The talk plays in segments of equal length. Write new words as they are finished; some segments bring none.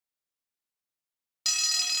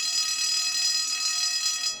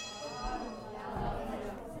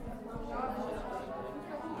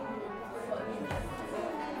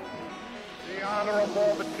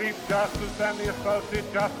Chief Justice and the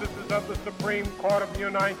Associate Justices of the Supreme Court of the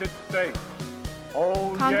United States.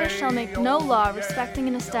 Oh, Congress yea, shall make oh, no law yea, respecting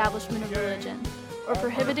an establishment of religion, or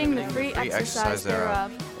prohibiting the free exercise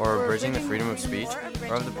thereof, or abridging the freedom of speech,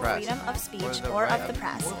 or of the press, freedom of speech, or of the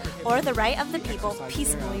press, or the right of the people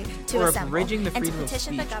peaceably to assemble, abridging the and to freedom of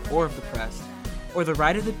petition speech the government, or of the press, or the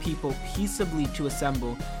right of the people peaceably to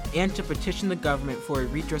assemble and to petition the government for a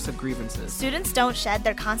redress of grievances. Students don't shed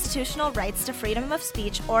their constitutional rights to freedom of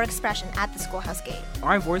speech or expression at the schoolhouse gate.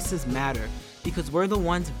 Our voices matter because we're the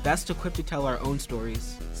ones best equipped to tell our own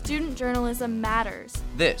stories. Student journalism matters.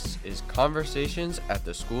 This is Conversations at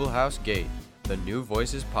the Schoolhouse Gate, the New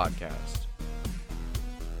Voices podcast.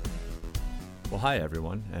 Well, hi,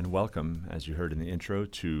 everyone, and welcome, as you heard in the intro,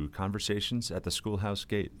 to Conversations at the Schoolhouse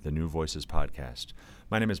Gate, the New Voices podcast.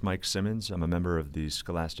 My name is Mike Simmons. I'm a member of the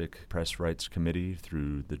Scholastic Press Rights Committee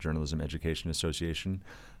through the Journalism Education Association.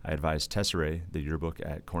 I advise Tesserae, the yearbook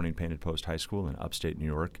at Corning Painted Post High School in upstate New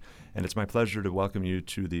York, and it's my pleasure to welcome you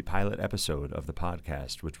to the pilot episode of the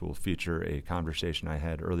podcast, which will feature a conversation I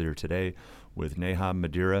had earlier today with Neha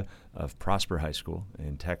Madeira of Prosper High School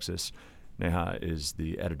in Texas. Neha is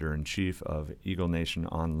the editor-in-chief of Eagle Nation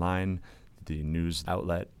Online, the news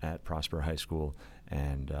outlet at Prosper High School.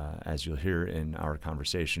 And as you'll hear in our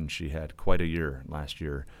conversation, she had quite a year last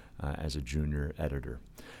year as a junior editor.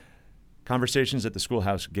 Conversations at the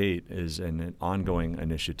Schoolhouse Gate is an ongoing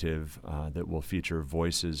initiative that will feature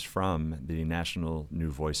voices from the National New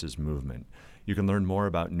Voices movement. You can learn more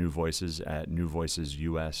about New Voices at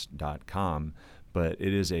newvoicesus.com, but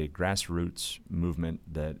it is a grassroots movement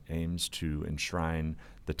that aims to enshrine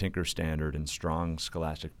the Tinker Standard and strong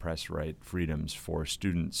scholastic press right freedoms for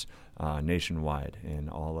students nationwide in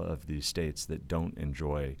all of the states that don't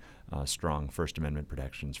enjoy strong First Amendment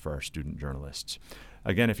protections for our student journalists.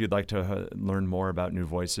 Again, if you'd like to learn more about New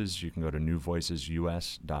Voices, you can go to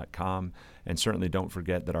newvoicesus.com. And certainly don't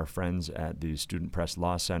forget that our friends at the Student Press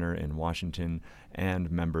Law Center in Washington and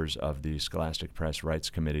members of the Scholastic Press Rights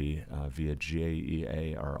Committee via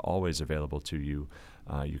GAEA are always available to you.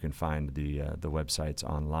 You can find the websites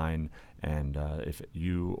online, and if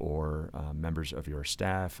you or members of your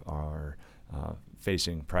staff are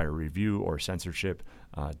facing prior review or censorship,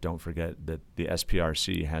 don't forget that the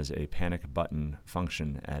SPRC has a panic button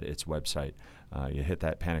function at its website. You hit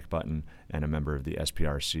that panic button, and a member of the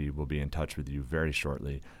SPRC will be in touch with you very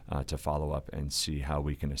shortly to follow up and see how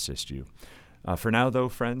we can assist you. For now, though,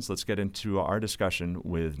 friends, let's get into our discussion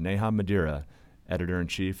with Neha Madeira,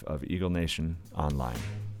 Editor-in-Chief of Eagle Nation Online.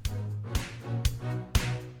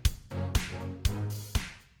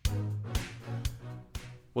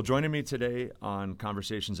 Well, joining me today on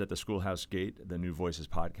Conversations at the Schoolhouse Gate, the New Voices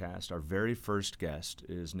podcast, our very first guest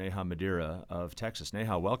is Neha Madeira of Texas.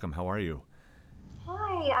 Neha, welcome. How are you?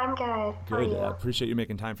 Hi, I'm good. How are you? I appreciate you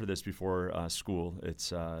making time for this before school.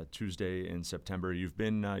 It's Tuesday in September. You've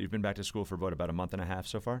been back to school for about a month and a half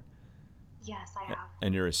so far? Yes, I have.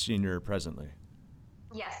 And you're a senior presently.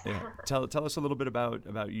 Yes. Yeah. Tell us a little bit about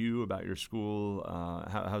you, about your school.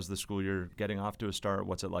 How's the school year getting off to a start?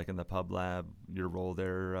 What's it like in the Pub Lab? Your role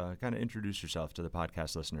there? Kind of introduce yourself to the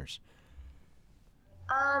podcast listeners.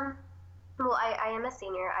 Well, I am a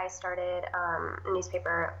senior. I started a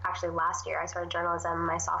newspaper actually last year. I started journalism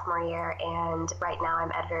my sophomore year, and right now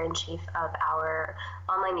I'm editor-in-chief of our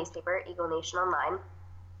online newspaper, Eagle Nation Online.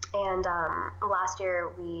 And last year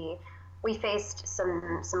we faced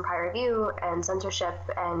some prior review and censorship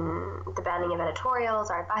and the banning of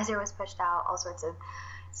editorials. Our advisor was pushed out, all sorts of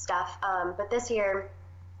stuff. But this year,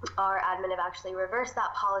 our admin have actually reversed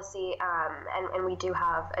that policy, and we do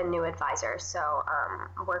have a new advisor. So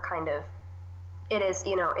we're kind of, it is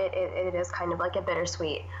kind of like a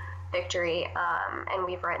bittersweet victory. And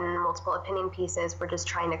we've written multiple opinion pieces. We're just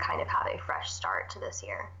trying to kind of have a fresh start to this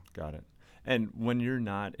year. Got it. And when you're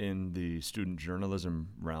not in the student journalism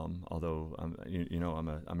realm, although I'm a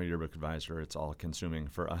yearbook advisor, it's all consuming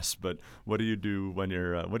for us. But what do you do when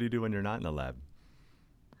you're not in the lab?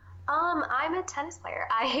 I'm a tennis player.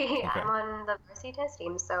 I'm on the varsity tennis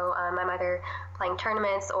team, so I'm either playing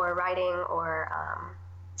tournaments or writing or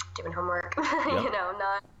doing homework. Yep.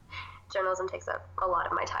 Not journalism takes up a lot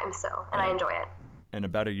of my time, and I enjoy it. And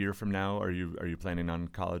about a year from now, are you planning on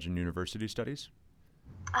college and university studies?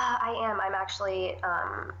 I am. I'm actually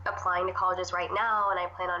applying to colleges right now, and I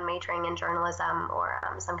plan on majoring in journalism or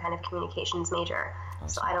some kind of communications major. Awesome.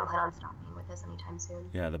 So I don't plan on stopping with this anytime soon.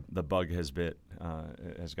 Yeah, the bug has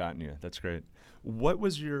gotten you. That's great. What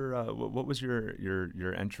was your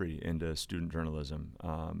entry into student journalism?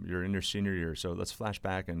 You're in your senior year, so let's flash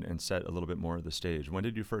back and set a little bit more of the stage. When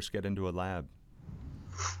did you first get into a lab?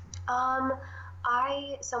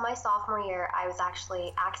 So my sophomore year, I was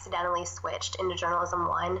actually accidentally switched into Journalism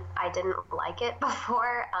 1. I didn't like it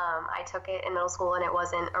before. I took it in middle school, and it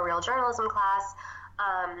wasn't a real journalism class.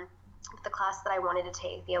 The class that I wanted to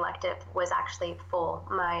take, the elective, was actually full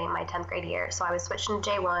my 10th grade year. So I was switched into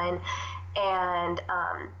J1, and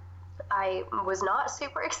I was not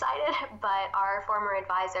super excited, but our former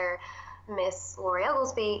advisor, Miss Lori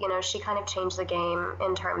Oglesby, she kind of changed the game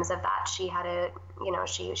in terms of that. She had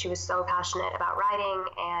she was so passionate about writing,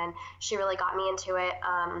 and she really got me into it.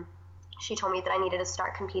 She told me that I needed to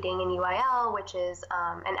start competing in UIL, which is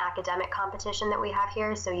an academic competition that we have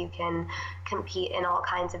here, so you can compete in all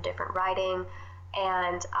kinds of different writing.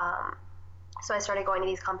 And so I started going to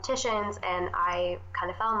these competitions, and I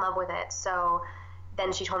kind of fell in love with it. So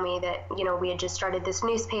then she told me that, we had just started this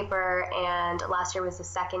newspaper, and last year was the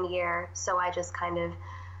second year, so I just kind of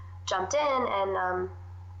jumped in, and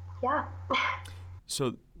yeah.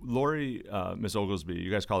 So Lori, Miss Oglesby,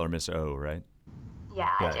 you guys call her Miss O, right? Yeah,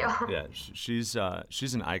 I do. Yeah, she's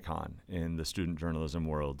an icon in the student journalism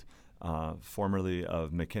world, formerly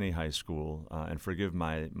of McKinney High School, and forgive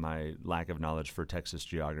my lack of knowledge for Texas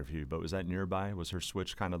geography, but was that nearby? Was her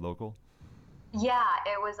switch kind of local? Yeah,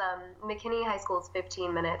 it was McKinney High School is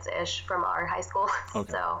 15 minutes-ish from our high school.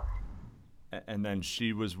 Okay. So. And then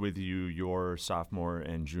she was with you your sophomore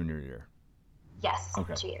and junior year? Yes,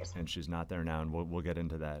 okay. 2 years. And she's not there now, and we'll get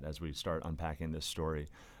into that as we start unpacking this story.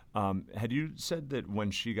 Had you said that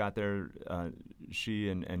when she got there, she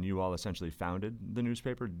and you all essentially founded the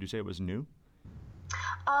newspaper? Did you say it was new?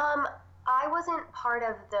 I wasn't part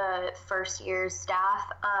of the first year's staff,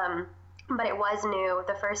 but it was new.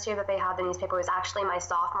 The first year that they had the newspaper was actually my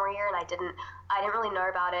sophomore year, and I didn't really know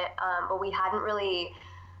about it, but we hadn't really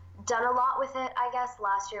done a lot with it, I guess.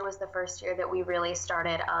 Last year was the first year that we really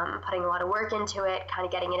started putting a lot of work into it, kind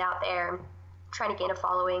of getting it out there, trying to gain a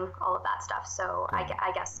following, all of that stuff. So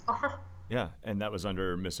I guess. Yeah, and that was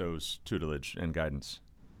under Miss O's tutelage and guidance.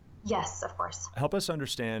 Yes, of course. Help us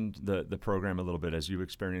understand the program a little bit as you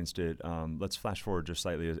experienced it. Let's flash forward just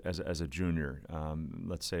slightly as a junior.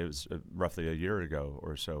 Let's say it was roughly a year ago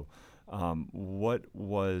or so. What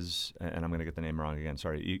was, and I'm going to get the name wrong again,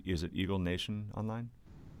 sorry, is it Eagle Nation Online?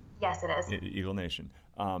 Yes, it is. Eagle Nation.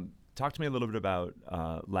 Talk to me a little bit about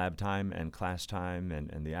lab time and class time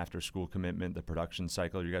and the after-school commitment, the production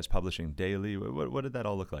cycle. You guys publishing daily? What did that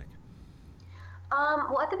all look like?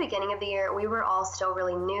 Well, at the beginning of the year, we were all still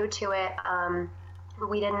really new to it.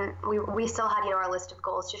 We still had, our list of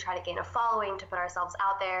goals to try to gain a following, to put ourselves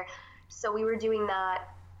out there. So we were doing that.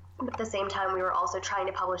 But at the same time, we were also trying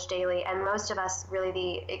to publish daily. And most of us, really,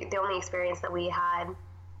 the only experience that we had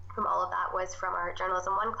from all of that was from our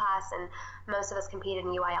Journalism 1 class, and most of us competed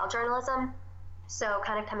in UIL journalism. So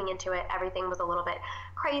kind of coming into it, everything was a little bit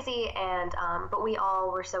crazy, and but we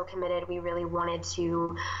all were so committed. We really wanted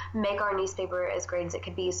to make our newspaper as great as it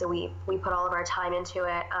could be, so we put all of our time into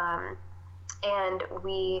it. And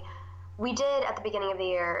we did, at the beginning of the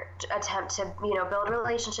year, attempt to build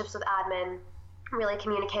relationships with admin, really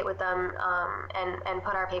communicate with them, and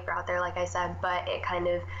put our paper out there, like I said. But it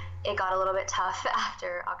got a little bit tough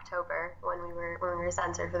after October when we were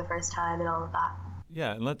censored for the first time and all of that.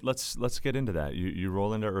 Yeah, and let's get into that. You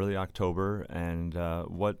roll into early October, and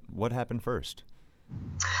what happened first?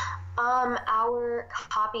 Our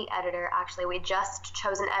copy editor, actually, we just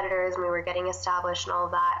chosen editors and we were getting established and all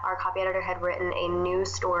of that. Our copy editor had written a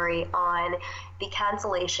news story on the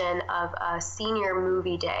cancellation of a senior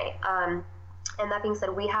movie day. And that being said,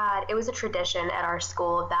 it was a tradition at our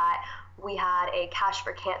school that we had a Cash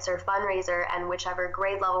for Cancer fundraiser, and whichever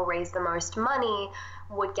grade level raised the most money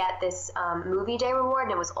would get this movie day reward,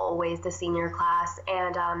 and it was always the senior class.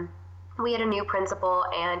 And we had a new principal,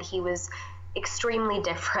 and he was extremely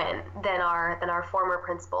different than our former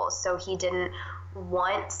principal. So he didn't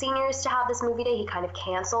want seniors to have this movie day. He kind of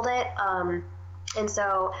canceled it. And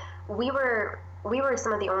so we were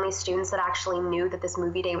some of the only students that actually knew that this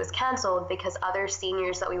movie day was canceled, because other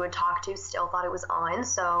seniors that we would talk to still thought it was on.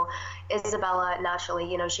 So Isabella,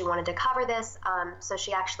 naturally, she wanted to cover this. So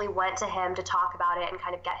she actually went to him to talk about it and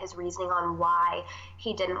kind of get his reasoning on why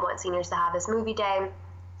he didn't want seniors to have this movie day.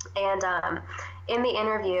 And in the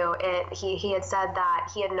interview, he had said that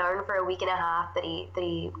he had known for a week and a half that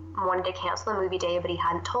he wanted to cancel the movie day, but he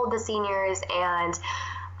hadn't told the seniors. And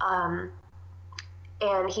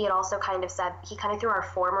he had also kind of said, he kind of threw our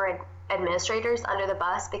former administrators under the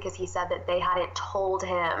bus, because he said that they hadn't told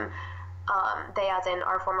him, they as in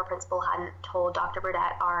our former principal hadn't told Dr.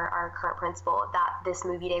 Burdett, our current principal, that this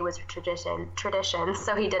movie day was a tradition,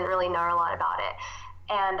 so he didn't really know a lot about it.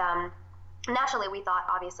 And naturally we thought,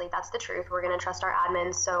 obviously, that's the truth. We're going to trust our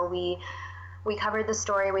admin, so we we covered the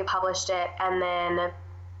story, we published it, and then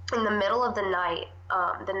in the middle of the night,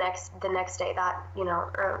 the next day, that, you know,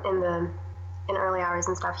 in early hours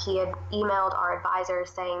and stuff, he had emailed our advisor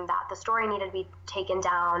saying that the story needed to be taken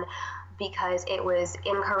down because it was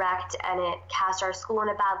incorrect and it cast our school in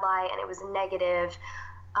a bad light and it was negative.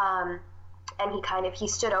 And he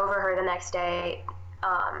stood over her the next day,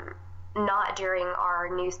 not during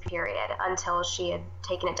our news period, until she had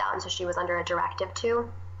taken it down, so she was under a directive too.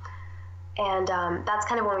 And that's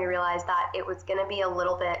kind of when we realized that it was going to be a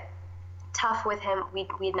little bit tough with him.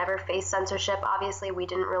 We'd never faced censorship. Obviously, we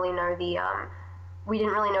didn't really know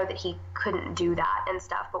that he couldn't do that and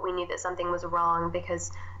stuff, but we knew that something was wrong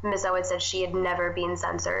because Ms. O had said she had never been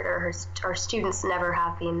censored, or her students never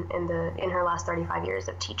have been in her last 35 years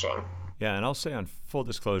of teaching. Yeah, and I'll say on full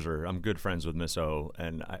disclosure, I'm good friends with Miss O,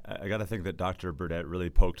 and I got to think that Dr. Burdett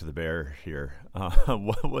really poked the bear here.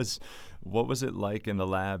 What was it like in the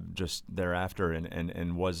lab just thereafter,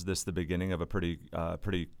 and was this the beginning of a pretty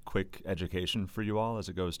quick education for you all as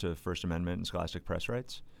it goes to First Amendment and scholastic press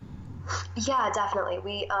rights? Yeah, definitely.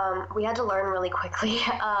 We had to learn really quickly,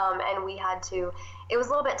 and it was a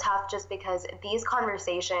little bit tough just because these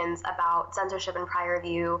conversations about censorship and prior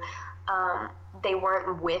review, they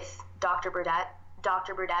weren't with Dr. Burdett.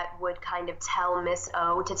 Dr. Burdett would kind of tell Miss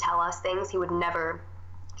O to tell us things. He would never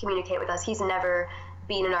communicate with us. He's never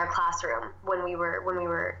been in our classroom when we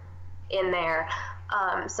were in there.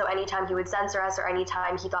 So anytime he would censor us or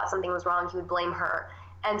anytime he thought something was wrong, he would blame her.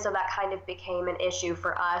 And so that kind of became an issue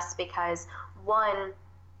for us because, one,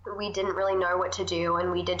 we didn't really know what to do,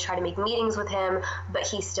 and we did try to make meetings with him, but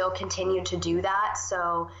he still continued to do that.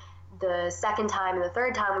 So the second time and the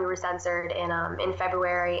third time we were censored in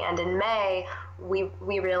February and in May, we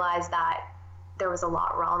realized that there was a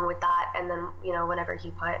lot wrong with that. And then, you know, whenever he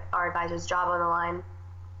put our advisor's job on the line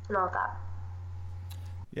and all of that.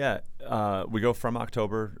 Yeah, we go from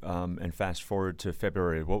October and fast forward to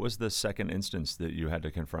February. What was the second instance that you had to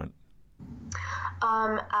confront?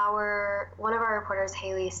 One of our reporters,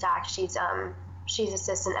 Haley Stack, she's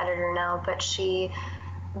assistant editor now, but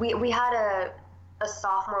we had a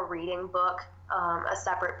sophomore reading book, a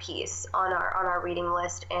separate piece on our reading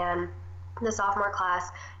list, and the sophomore class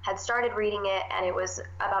had started reading it, and it was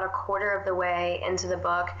about a quarter of the way into the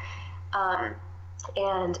book.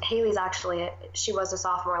 And Haley's she was a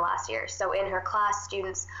sophomore last year. So in her class,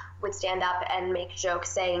 students would stand up and make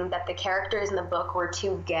jokes saying that the characters in the book were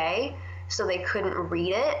too gay, so they couldn't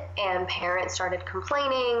read it. And parents started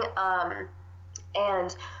complaining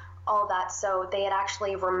and all that. So they had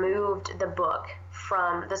actually removed the book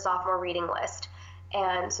from the sophomore reading list.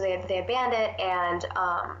 And so they had banned it, and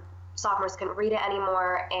sophomores couldn't read it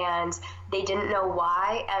anymore, and they didn't know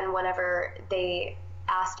why. And whenever they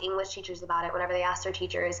asked English teachers about it, whenever they asked their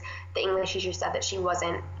teachers, the English teacher said that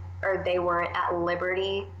they weren't at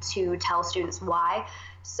liberty to tell students why.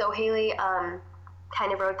 So Haley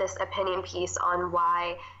kind of wrote this opinion piece on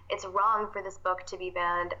why it's wrong for this book to be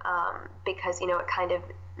banned, because, you know, it kind of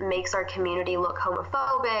makes our community look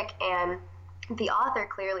homophobic, and the author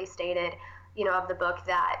clearly stated, you know, of the book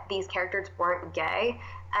that these characters weren't gay.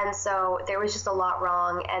 And so there was just a lot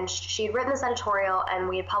wrong, and she had written this editorial, and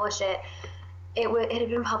we had published it. It had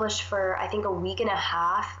been published for, I think, a week and a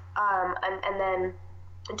half, and then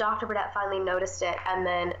Dr. Burdett finally noticed it, and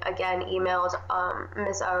then again emailed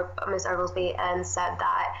Ms. Oglesby and said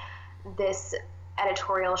that this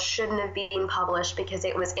editorial shouldn't have been published because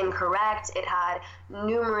it was incorrect, it had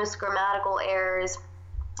numerous grammatical errors,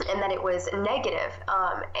 and that it was negative.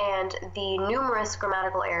 And the numerous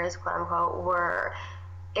grammatical errors, quote unquote,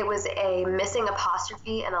 it was a missing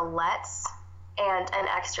apostrophe and a let's and an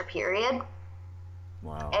extra period.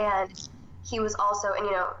 Wow. And he was also, and,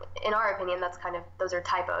 you know, in our opinion, those are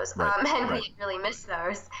typos, and right. We really missed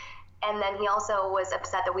those. And then he also was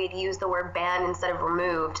upset that we had used the word banned instead of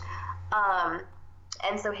removed.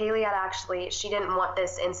 And so Haley she didn't want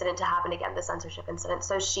this incident to happen again, the censorship incident.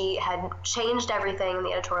 So she had changed everything in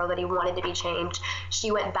the editorial that he wanted to be changed. She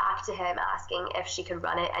went back to him asking if she could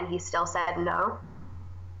run it, and he still said no.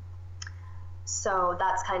 So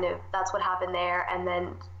that's what happened there. And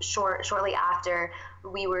then shortly after,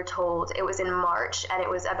 we were told, it was in March, and it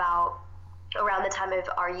was around the time of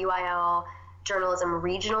our UIL journalism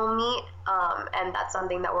regional meet, and that's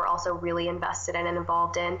something that we're also really invested in and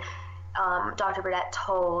involved in. Dr. Burdett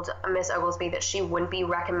told Ms. Oglesby that she wouldn't be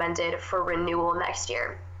recommended for renewal next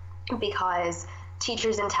year because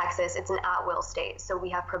teachers in Texas, it's an at-will state, so we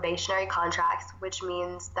have probationary contracts, which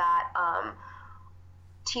means that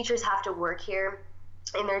teachers have to work here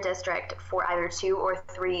in their district for either 2 or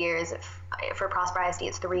 3 years. For Prosper ISD,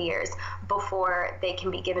 it's 3 years before they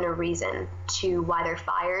can be given a reason to why they're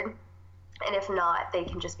fired. And if not, they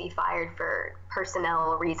can just be fired for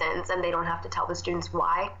personnel reasons, and they don't have to tell the students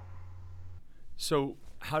why. So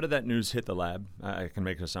how did that news hit the lab? I can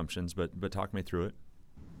make assumptions, but talk me through it.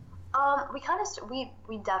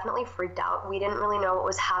 We definitely freaked out. We didn't really know what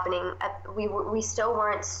was happening. We still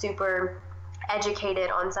weren't super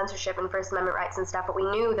educated on censorship and First Amendment rights and stuff, but we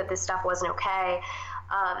knew that this stuff wasn't okay.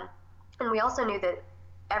 And we also knew that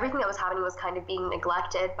everything that was happening was kind of being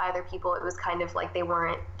neglected by other people. It was kind of like they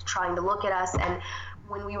weren't trying to look at us. And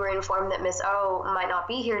when we were informed that Miss O might not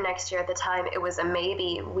be here next year, at the time it was a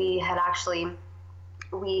maybe. We had actually,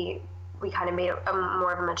 we kind of made a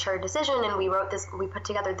more of a mature decision, and we put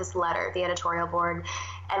together this letter, the editorial board,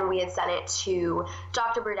 and we had sent it to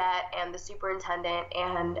Dr. Burdett and the superintendent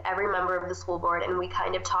and every member of the school board, and we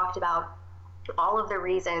kind of talked about all of the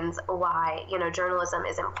reasons why, journalism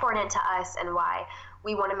is important to us and why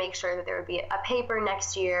we want to make sure that there would be a paper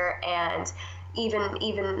next year, and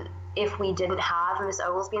even if we didn't have Miss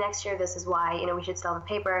Oglesby next year, this is why, we should still have a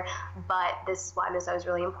paper, but this is why Miss O is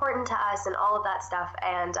really important to us and all of that stuff.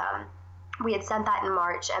 And we had sent that in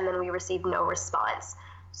March, and then we received no response.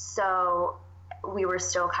 So we were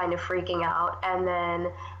still kind of freaking out. And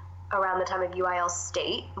then around the time of UIL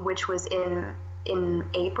State, which was in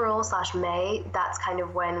April/May, that's kind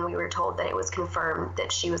of when we were told that it was confirmed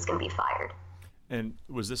that she was going to be fired. And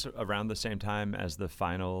was this around the same time as the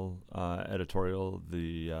final editorial?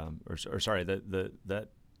 That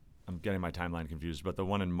I'm getting my timeline confused, but the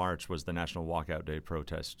one in March was the National Walkout Day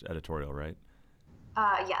protest editorial, right?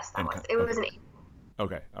 Yes, that was. It was in April.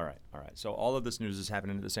 Okay, all right. So all of this news is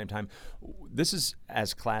happening at the same time. This is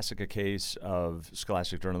as classic a case of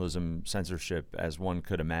scholastic journalism censorship as one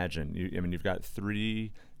could imagine. You've got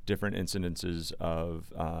 3 different incidences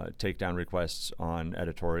of takedown requests on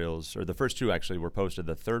editorials, or the first 2 actually were posted.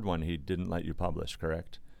 The third one he didn't let you publish,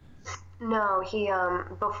 correct? No, he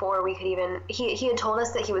before we could even he had told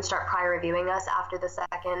us that he would start prior reviewing us after the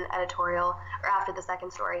second editorial, or after the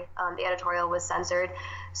second story. The editorial was censored,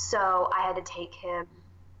 so I had to take him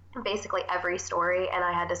basically every story, and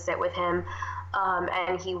I had to sit with him,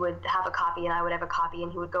 and he would have a copy and I would have a copy,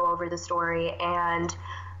 and he would go over the story. And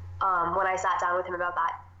when I sat down with him about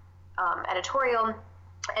that editorial, and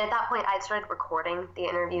at that point I had started recording the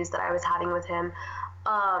interviews that I was having with him,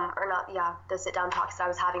 the sit-down talks that I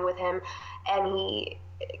was having with him, and he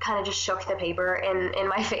kind of just shook the paper in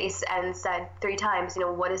my face and said 3 times,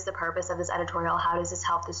 what is the purpose of this editorial? How does this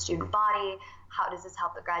help the student body? How does this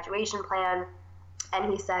help the graduation plan?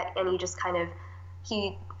 And he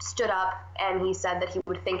stood up and he said that he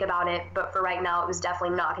would think about it, but for right now it was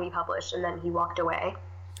definitely not going to be published, and then he walked away.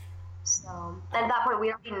 So at that point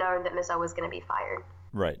we already known that Miss O was going to be fired.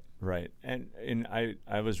 Right. And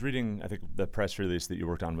I was reading, I think, the press release that you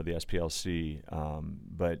worked on with the SPLC,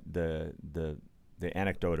 but the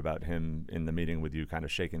anecdote about him in the meeting with you kind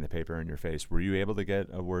of shaking the paper in your face, were you able to get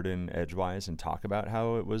a word in edgewise and talk about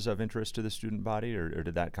how it was of interest to the student body, or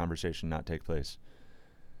did that conversation not take place?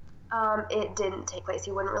 It didn't take place.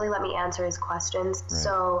 He wouldn't really let me answer his questions. Right.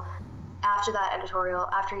 So after that editorial,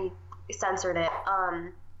 after he censored it,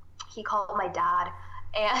 he called my dad,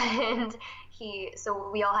 and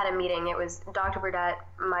so we all had a meeting. It was Dr. Burdett,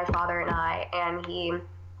 my father, and I, and he,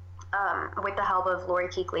 with the help of Lori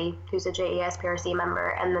Keekley, who's a JESPRC member,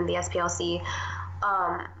 and then the SPLC,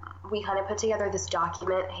 we kind of put together this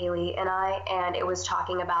document, Haley and I, and it was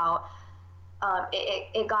talking about,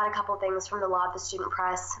 it got a couple things from the Law of the Student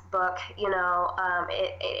Press book.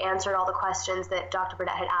 It answered all the questions that Dr.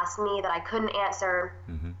 Burdett had asked me that I couldn't answer,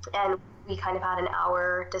 and we kind of had an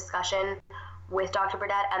hour discussion with Dr.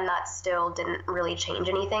 Burdett, and that still didn't really change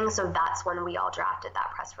anything. So that's when we all drafted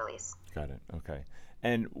that press release. Got it. Okay.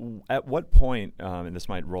 And at what point, and this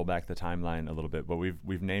might roll back the timeline a little bit, but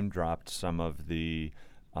we've name dropped some of the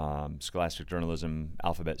scholastic journalism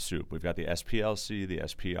alphabet soup. We've got the SPLC, the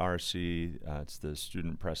SPRC, it's the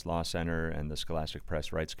Student Press Law Center, and the Scholastic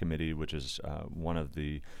Press Rights Committee, which is one of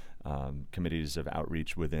the committees of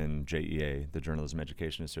outreach within JEA, the Journalism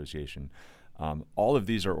Education Association. All of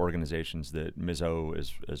these are organizations that Ms. O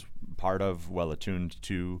is part of, well attuned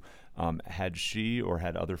to. Had she or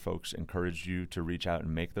had other folks encouraged you to reach out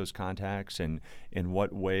and make those contacts? And in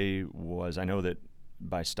what way I know that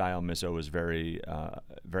by style, Ms. O is very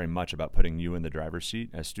much about putting you in the driver's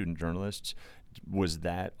seat as student journalists. Was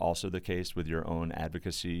that also the case with your own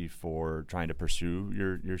advocacy for trying to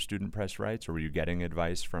pursue your student press rights, or were you getting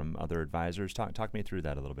advice from other advisors? Talk me through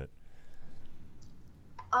that a little bit.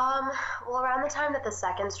 Well, around the time that the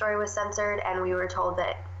second story was censored and we were told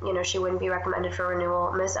that, she wouldn't be recommended for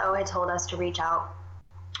renewal, Ms. O had told us to reach out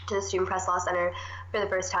to the Student Press Law Center for the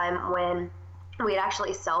first time when we had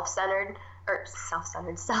actually self-centered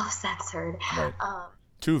self-censored. Right.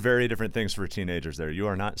 Two very different things for teenagers there. You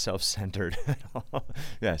are not self-centered at all.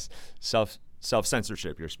 Yes,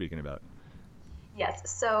 self-censorship you're speaking about. Yes,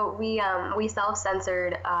 so we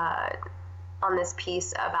self-censored on this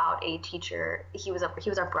piece about a teacher. He was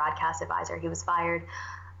our broadcast advisor. He was fired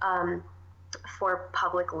for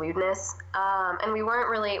public lewdness, and we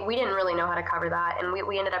didn't really know how to cover that, and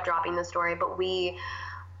we ended up dropping the story, but we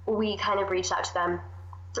kind of reached out to them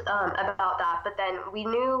about that. But then we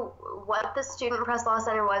knew what the Student Press Law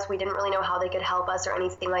Center was. We didn't really know how they could help us or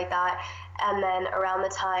anything like that. And then around the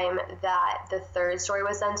time that the third story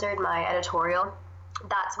was censored, my editorial,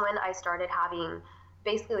 that's when I started having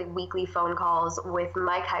basically weekly phone calls with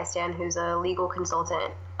Mike Heistan, who's a legal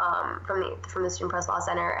consultant from the Student Press Law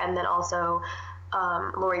Center, and then also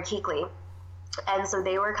Lori Keekley. And so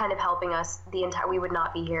they were kind of helping us we would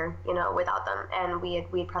not be here, without them. And we had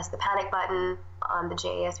pressed the panic button, the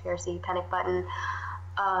JASPRC panic button.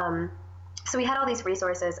 So we had all these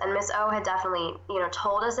resources, and Miss O had definitely,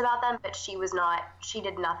 told us about them, but she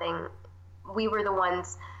did nothing. We were the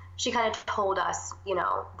ones, she kind of told us,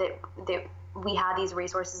 that we had these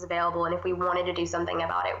resources available, and if we wanted to do something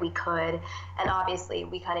about it, we could. And obviously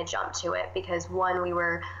we kind of jumped to it because, one, we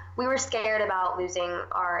were scared about losing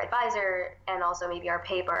our advisor and also maybe our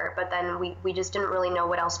paper, but then we just didn't really know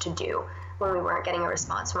what else to do when we weren't getting a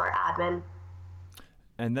response from our admin.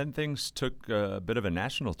 And then things took a bit of a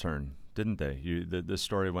national turn, didn't they? The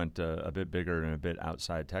story went a bit bigger and a bit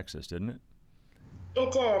outside Texas, didn't it?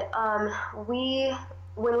 It did.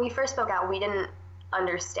 When we first spoke out, we didn't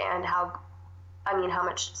understand how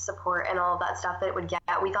much support and all of that stuff that it would get.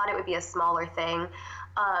 We thought it would be a smaller thing.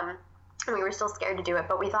 And we were still scared to do it,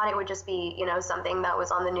 but we thought it would just be, something that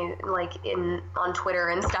was on the news, on Twitter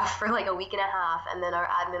and stuff for a week and a half, and then our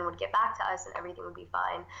admin would get back to us and everything would be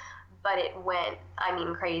fine. But it went,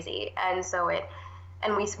 crazy. And so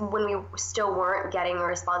when we still weren't getting a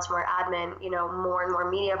response from our admin, more and more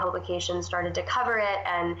media publications started to cover it,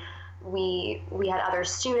 and we had other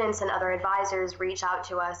students and other advisors reach out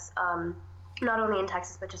to us, not only in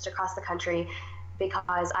Texas, but just across the country,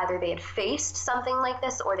 because either they had faced something like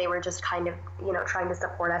this or they were just kind of, trying to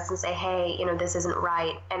support us and say, hey, this isn't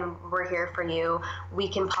right, and we're here for you. We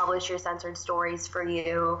can publish your censored stories for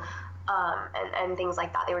you, and things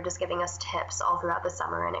like that. They were just giving us tips all throughout the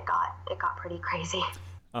summer, and it got pretty crazy.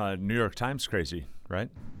 New York Times crazy, right?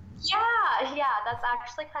 Yeah, that's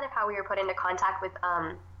actually kind of how we were put into contact with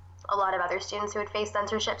a lot of other students who had faced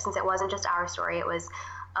censorship, since it wasn't just our story. It was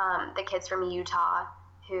the kids from Utah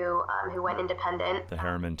who went independent. The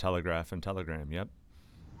Harriman Telegraph and Telegram, yep.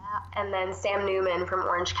 Yeah, and then Sam Newman from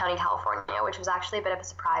Orange County, California, which was actually a bit of a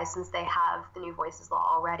surprise since they have the New Voices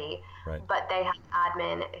law already. Right. But they had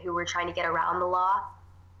admin who were trying to get around the law.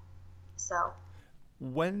 So.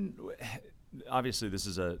 Obviously this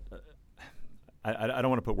is I don't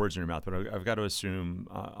want to put words in your mouth, but I've got to assume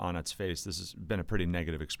on its face this has been a pretty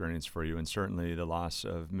negative experience for you, and certainly the loss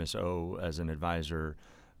of Miss O as an advisor,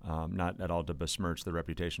 not at all to besmirch the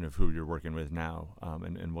reputation of who you're working with now,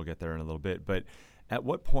 and we'll get there in a little bit. But at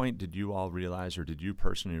what point did you all realize, or did you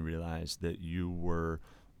personally realize, that you were,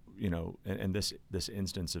 and this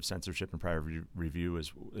instance of censorship and prior review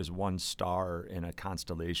is one star in a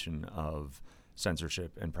constellation of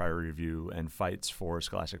censorship and prior review and fights for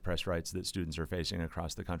scholastic press rights that students are facing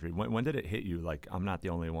across the country? When did it hit you, like, I'm not the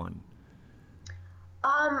only one?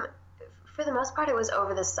 For the most part, it was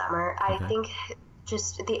over the summer. Okay. I think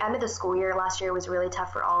just at the end of the school year last year was really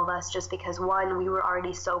tough for all of us, just because, one, we were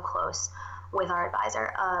already so close with our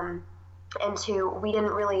advisor, and two, we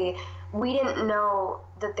didn't know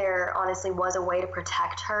that there honestly was a way to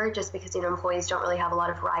protect her, just because, employees don't really have a lot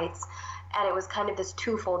of rights. And it was kind of this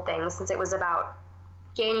twofold thing, since it was about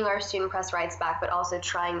gaining our student press rights back, but also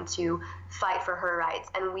trying to fight for her rights.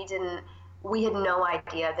 And we had no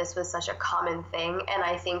idea this was such a common thing. And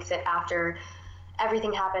I think that after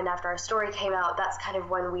everything happened, after our story came out, that's kind of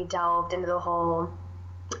when we delved into the whole,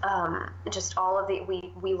 just all of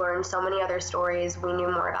we learned so many other stories. We knew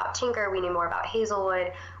more about Tinker. We knew more about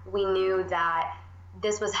Hazelwood. We knew that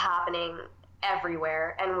this was happening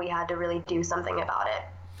everywhere, and we had to really do something about it.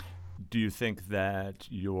 Do you think that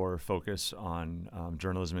your focus on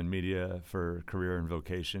journalism and media for career and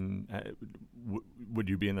vocation, would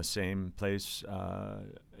you be in the same place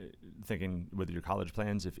thinking with your college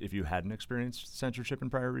plans if you hadn't experienced censorship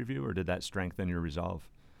and prior review, or did that strengthen your resolve?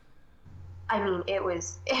 It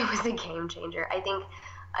was a game changer. I think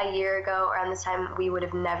a year ago around this time, we would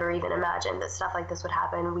have never even imagined that stuff like this would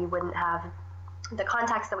happen. We wouldn't have the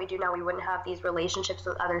contacts that we do now. We wouldn't have these relationships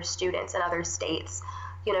with other students in other states,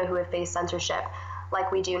 who have faced censorship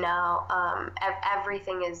like we do now.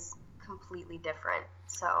 Everything is completely different.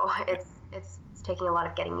 So it's taking a lot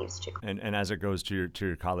of getting used to. And as it goes to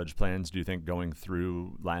your college plans, do you think going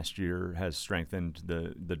through last year has strengthened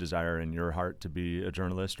the desire in your heart to be a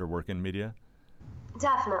journalist or work in media?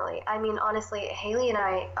 Definitely. I mean, honestly, Haley and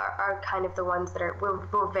I are kind of the ones that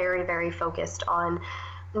we're very, very focused on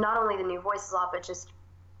not only the New Voices Law, but just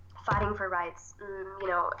fighting for rights,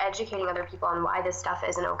 educating other people on why this stuff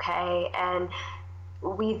isn't okay. And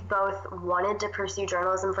we've both wanted to pursue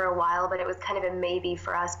journalism for a while, but it was kind of a maybe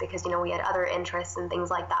for us because, we had other interests and things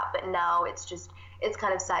like that. But now it's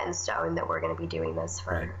kind of set in stone that we're going to be doing this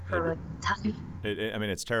for a really long time.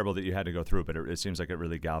 It's terrible that you had to go through it, but it seems like it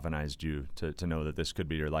really galvanized you to know that this could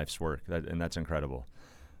be your life's work, and that's incredible.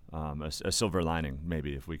 A silver lining,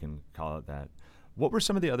 maybe, if we can call it that. What were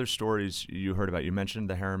some of the other stories you heard about? You mentioned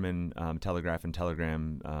the Harriman Telegraph and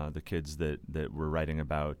Telegram, the kids that were writing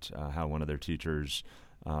about how one of their teachers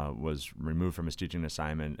was removed from his teaching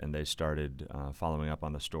assignment, and they started following up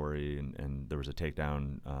on the story, and there was a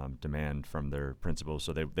takedown demand from their principals.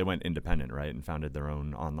 So they went independent, right, and founded their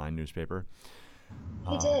own online newspaper.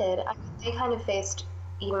 They did. They kind of faced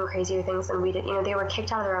even crazier things than we did. They were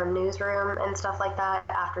kicked out of their own newsroom and stuff like that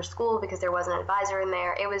after school because there wasn't an advisor in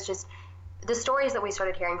there. It was just the stories that we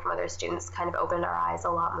started hearing from other students kind of opened our eyes a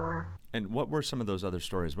lot more. And what were some of those other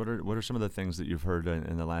stories? What are some of the things that you've heard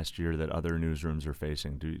in the last year that other newsrooms are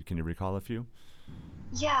facing? Can you recall a few?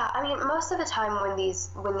 Yeah, most of the time when these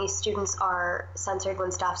students are censored,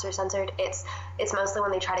 when staffs are censored, it's mostly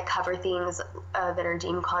when they try to cover things that are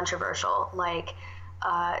deemed controversial, like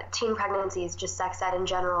teen pregnancies, just sex ed in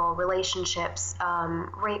general, relationships,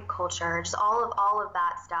 rape culture, just all of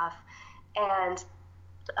that stuff. And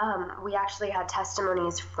we actually had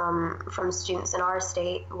testimonies from students in our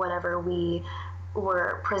state whenever we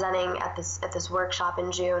were presenting at this workshop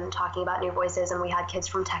in June talking about New Voices, and we had kids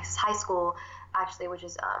from Texas High School, actually, which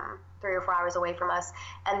is 3 or 4 hours away from us,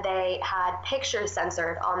 and they had pictures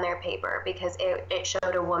censored on their paper because it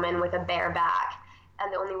showed a woman with a bare back,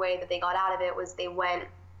 and the only way that they got out of it was they went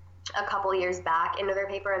a couple years back into their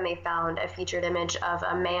paper and they found a featured image of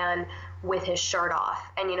a man with his shirt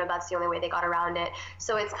off, and that's the only way they got around it.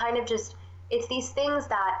 So it's kind of just, it's these things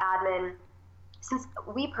that admin, since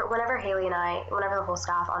whenever Haley and I, whenever the whole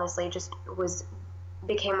staff honestly just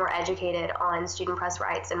became more educated on student press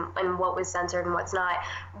rights and what was censored and what's not,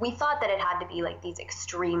 we thought that it had to be like these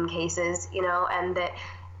extreme cases, and that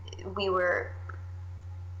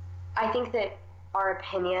I think that our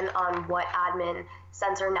opinion on what admin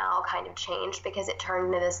censor now kind of changed because it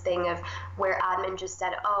turned into this thing of where admin just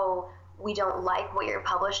said, oh, we don't like what you're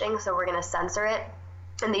publishing, so we're going to censor it.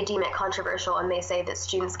 And they deem it controversial, and they say that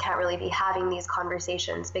students can't really be having these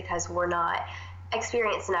conversations because we're not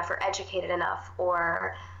experienced enough or educated enough,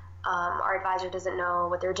 or our advisor doesn't know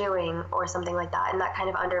what they're doing, or something like that. And that kind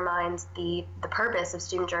of undermines the purpose of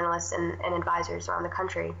student journalists and advisors around the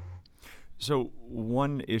country. So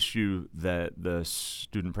one issue that the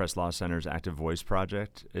Student Press Law Center's Active Voice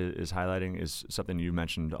Project is highlighting is something you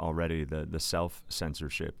mentioned already, the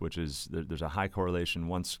self-censorship, which is there's a high correlation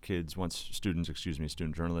once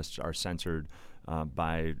student journalists are censored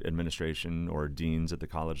by administration or deans at the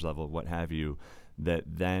college level, what have you, that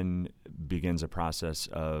then begins a process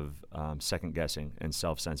of second-guessing and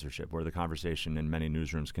self-censorship, where the conversation in many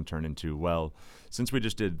newsrooms can turn into, well, since we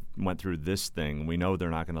just went through this thing, we know they're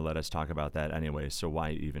not going to let us talk about that anyway, so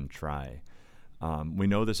why even try? We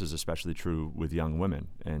know this is especially true with young women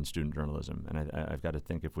in student journalism, and I've got to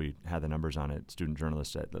think if we had the numbers on it, student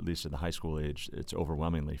journalists, at least at the high school age, it's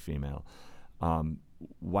overwhelmingly female.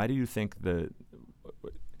 Why do you think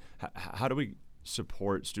how do we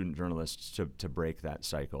support student journalists to break that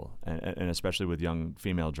cycle, and especially with young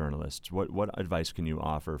female journalists? What advice can you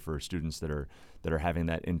offer for students that are having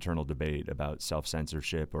that internal debate about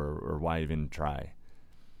self-censorship or why even try?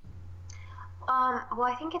 Well,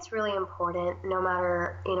 I think it's really important, no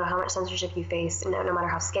matter how much censorship you face, no matter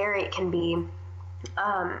how scary it can be,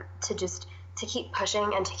 to keep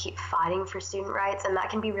pushing and to keep fighting for student rights. And that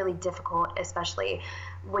can be really difficult, especially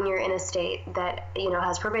when you're in a state that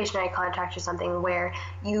has probationary contract or something where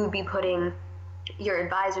you would be putting your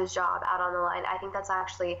advisor's job out on the line. I think that's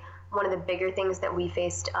actually one of the bigger things that we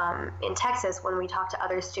faced in Texas when we talked to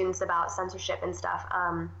other students about censorship and stuff.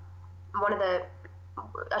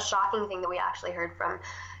 A shocking thing that we actually heard from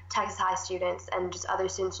Texas High students and just other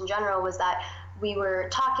students in general was that we were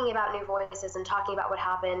talking about New Voices and talking about what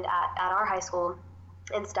happened at our high school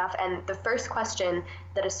and stuff, and the first question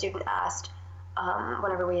that a student asked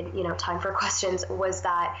whenever we had time for questions was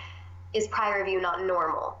that, is prior review not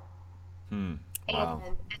normal? Wow.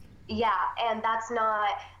 And that's not,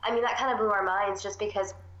 that kind of blew our minds, just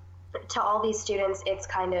because to all these students it's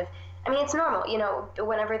kind of, I mean, it's normal,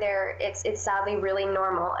 whenever it's sadly really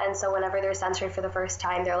normal. And so whenever they're censored for the first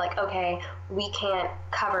time, they're like, okay, we can't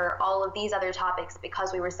cover all of these other topics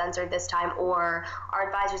because we were censored this time, or our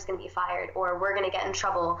advisor's going to be fired, or we're going to get in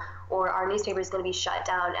trouble, or our newspaper's going to be shut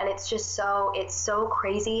down. And it's just it's so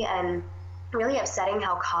crazy and really upsetting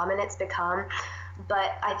how common it's become.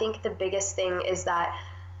 But I think the biggest thing is that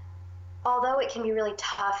although it can be really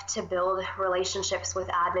tough to build relationships with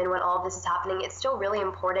admin when all of this is happening, it's still really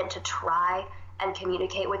important to try and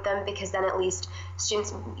communicate with them, because then at least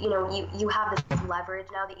students, you have this leverage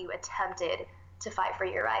now that you attempted to fight for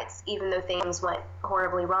your rights, even though things went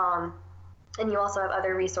horribly wrong. And you also have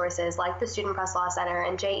other resources like the Student Press Law Center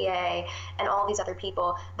and JEA and all these other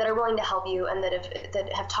people that are willing to help you and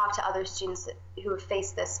that have talked to other students who have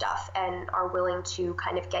faced this stuff and are willing to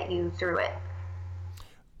kind of get you through it.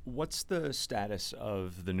 What's the status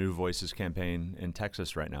of the New Voices campaign in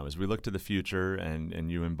Texas right now? As we look to the future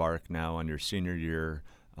and you embark now on your senior year,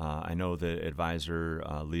 I know the advisor,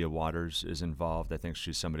 Leah Waters, is involved. I think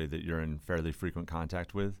she's somebody that you're in fairly frequent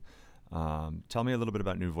contact with. Tell me a little bit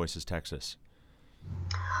about New Voices Texas.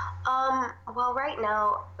 Well, right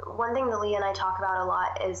now, one thing that Leah and I talk about a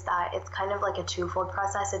lot is that it's kind of like a twofold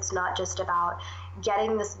process. It's not just about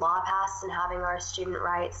getting this law passed and having our student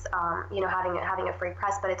rights, having a free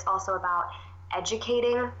press, but it's also about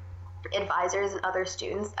educating advisors and other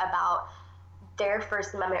students about their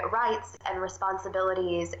First Amendment rights and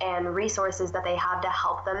responsibilities and resources that they have to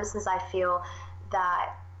help them, since I feel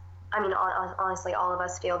that, honestly, all of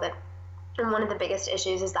us feel that one of the biggest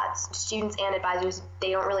issues is that students and advisors,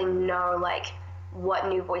 they don't really know what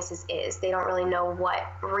New Voices is. They don't really know what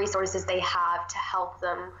resources they have to help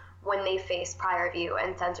them when they face prior review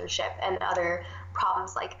and censorship and other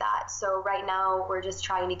problems like that. So right now we're just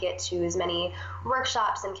trying to get to as many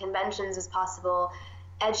workshops and conventions as possible,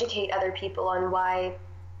 educate other people on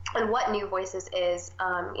what New Voices is,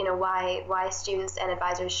 why students and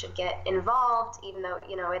advisors should get involved, even though,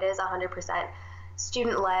 it is 100%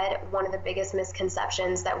 student-led. One of the biggest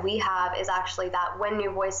misconceptions that we have is actually that when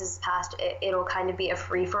New Voices is passed, it'll kind of be a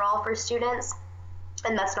free-for-all for students,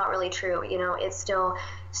 and that's not really true. It's still,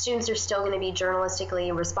 students are still going to be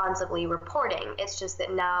journalistically responsibly reporting. It's just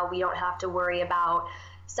that now we don't have to worry about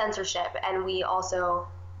censorship, and we also,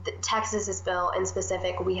 Texas's bill in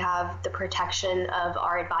specific, we have the protection of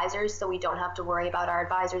our advisors, so we don't have to worry about our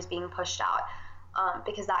advisors being pushed out,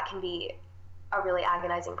 because that can be a really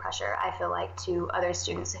agonizing pressure, I feel like, to other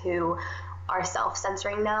students who are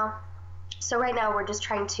self-censoring now. So right now we're just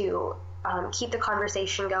trying to keep the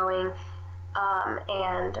conversation going,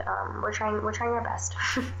 and we're trying our best.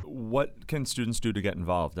 What can students do to get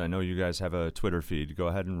involved? I know you guys have a Twitter feed. Go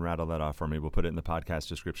ahead and rattle that off for me. We'll put it in the podcast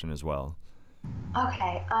description as well.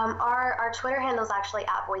 Okay. Our Twitter handle is actually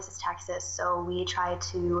 @VoicesTexas, so we try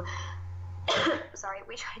to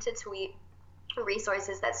tweet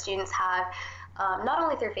resources that students have, not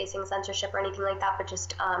only if they're facing censorship or anything like that, but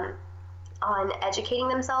just on educating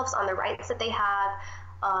themselves on the rights that they have,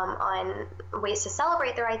 on ways to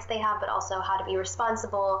celebrate the rights they have, but also how to be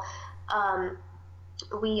responsible.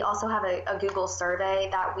 We also have a Google survey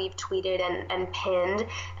that we've tweeted and pinned,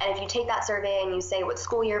 and if you take that survey and you say what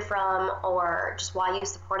school you're from or just why you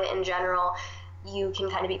support it in general, you can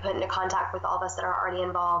kind of be put into contact with all of us that are already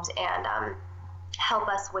involved and help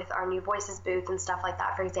us with our New Voices booth and stuff like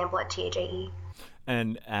that, for example, at TAJE.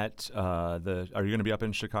 And at are you going to be up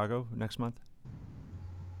in Chicago next month?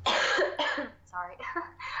 Sorry.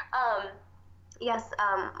 Yes,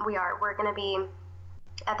 we are. We're going to be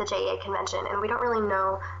at the JEA convention, and we don't really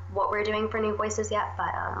know what we're doing for New Voices yet, but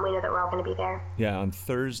we know that we're all going to be there. Yeah, on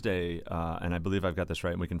Thursday, and I believe I've got this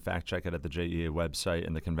right, and we can fact check it at the JEA website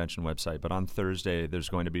and the convention website, but on Thursday there's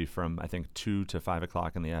going to be from, I think, 2 to 5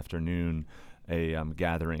 o'clock in the afternoon, a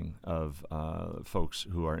gathering of folks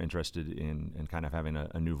who are interested in kind of having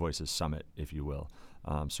a New Voices summit, if you will.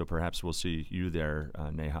 So perhaps we'll see you there,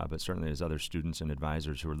 Neha, but certainly as other students and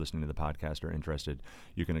advisors who are listening to the podcast are interested,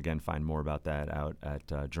 you can again find more about that out at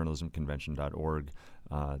journalismconvention.org,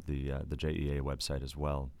 the JEA website as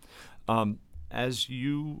well. As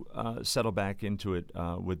you settle back into it,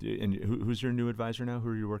 who's your new advisor now? Who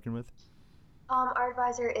are you working with? Our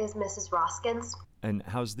advisor is Mrs. Roskins. And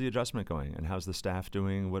how's the adjustment going? And how's the staff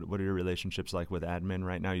doing? What are your relationships like with admin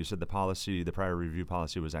right now? You said the prior review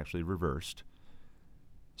policy was actually reversed.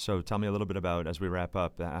 So tell me a little bit about, as we wrap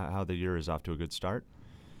up, how the year is off to a good start.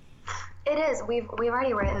 It is. We've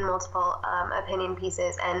already written multiple opinion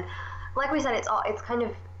pieces, and like we said,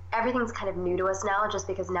 everything's kind of new to us now, just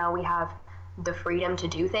because now we have the freedom to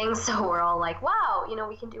do things. So we're all like, wow,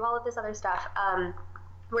 we can do all of this other stuff.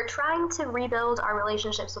 We're trying to rebuild our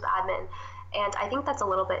relationships with admin, And I think that's a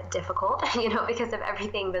little bit difficult, because of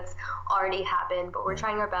everything that's already happened, but we're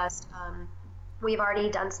trying our best. We've already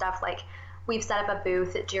done stuff like we've set up a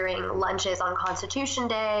booth during lunches on Constitution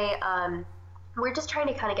Day. We're just trying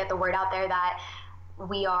to kind of get the word out there that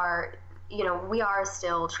we are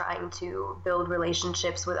still trying to build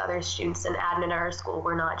relationships with other students and admin at our school.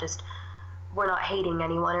 We're not hating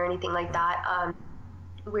anyone or anything like that.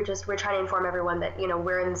 We're trying to inform everyone that,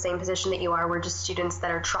 we're in the same position that you are. We're just students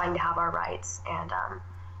that are trying to have our rights, and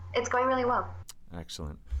it's going really well.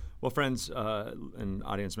 Excellent. Well, friends and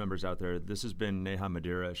audience members out there, this has been Neha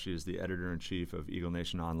Madira. She is the editor-in-chief of Eagle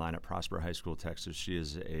Nation Online at Prosper High School, Texas. She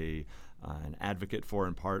is an advocate for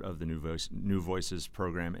and part of the New Voices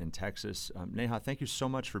program in Texas. Neha, thank you so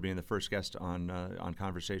much for being the first guest on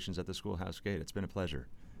Conversations at the Schoolhouse Gate. It's been a pleasure.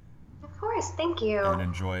 Of course, thank you. And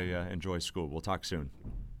enjoy school. We'll talk soon.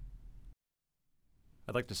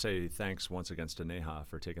 I'd like to say thanks once again to Neha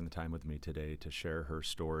for taking the time with me today to share her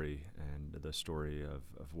story and the story of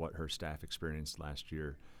what her staff experienced last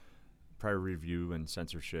year. Prior review and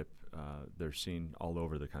censorship, they're seen all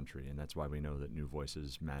over the country, and that's why we know that New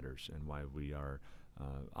Voices matters and why we are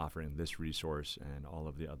offering this resource and all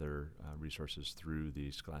of the other resources through the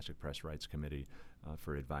Scholastic Press Rights Committee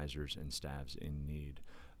for advisors and staffs in need.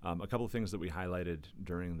 A couple of things that we highlighted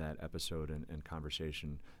during that episode and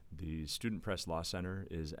conversation. The Student Press Law Center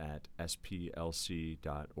is at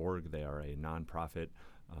splc.org. They are a nonprofit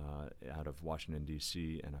out of Washington,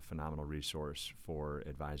 D.C., and a phenomenal resource for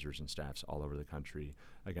advisors and staffs all over the country.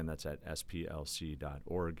 Again, that's at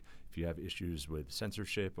splc.org. If you have issues with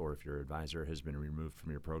censorship or if your advisor has been removed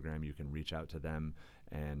from your program, you can reach out to them,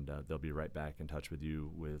 and they'll be right back in touch with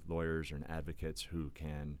you with lawyers and advocates who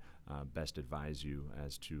can best advise you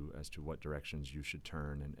as to what directions you should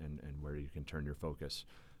turn and where you can turn your focus.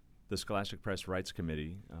 The Scholastic Press Rights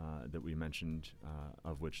Committee that we mentioned,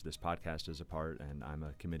 of which this podcast is a part, and I'm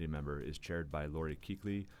a committee member, is chaired by Lori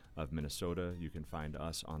Keekley of Minnesota. You can find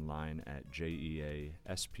us online at jeasprc.org.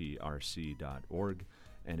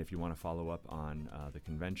 And if you want to follow up on the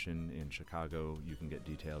convention in Chicago, you can get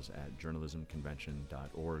details at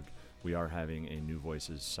journalismconvention.org. We are having a New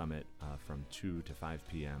Voices Summit from 2 to 5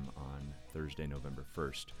 p.m. on Thursday, November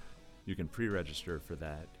 1st. You can pre-register for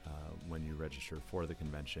that when you register for the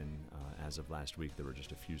convention. As of last week, there were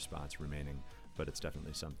just a few spots remaining, but it's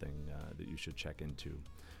definitely something that you should check into.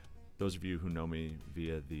 Those of you who know me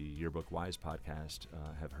via the Yearbook Wise podcast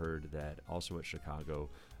have heard that also at Chicago,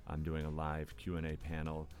 I'm doing a live Q&A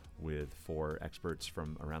panel with 4 experts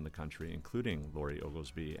from around the country, including Lori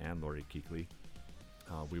Oglesby and Lori Keekley.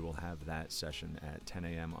 We will have that session at 10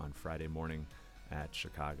 a.m. on Friday morning at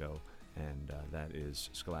Chicago. And that is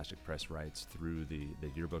Scholastic Press Rights through the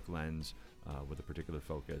yearbook lens, with a particular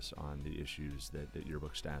focus on the issues that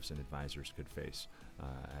yearbook staffs and advisors could face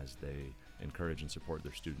as they encourage and support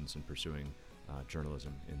their students in pursuing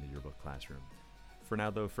journalism in the yearbook classroom. For now,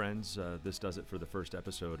 though, friends, this does it for the first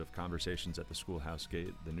episode of Conversations at the Schoolhouse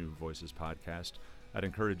Gate, the New Voices podcast. I'd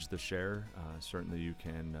encourage the share. Certainly you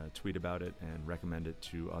can tweet about it and recommend it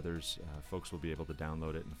to others. Folks will be able to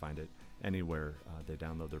download it and find it anywhere they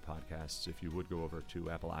download their podcasts. If you would go over to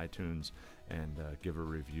Apple iTunes and give a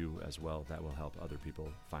review as well, that will help other people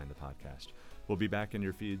find the podcast. We'll be back in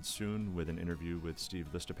your feeds soon with an interview with Steve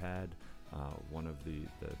Listopad, one of the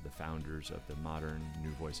founders of the modern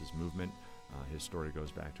New Voices movement. His story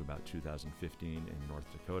goes back to about 2015 in North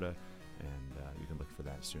Dakota, and you can look for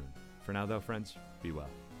that soon. For now, though, friends, be well.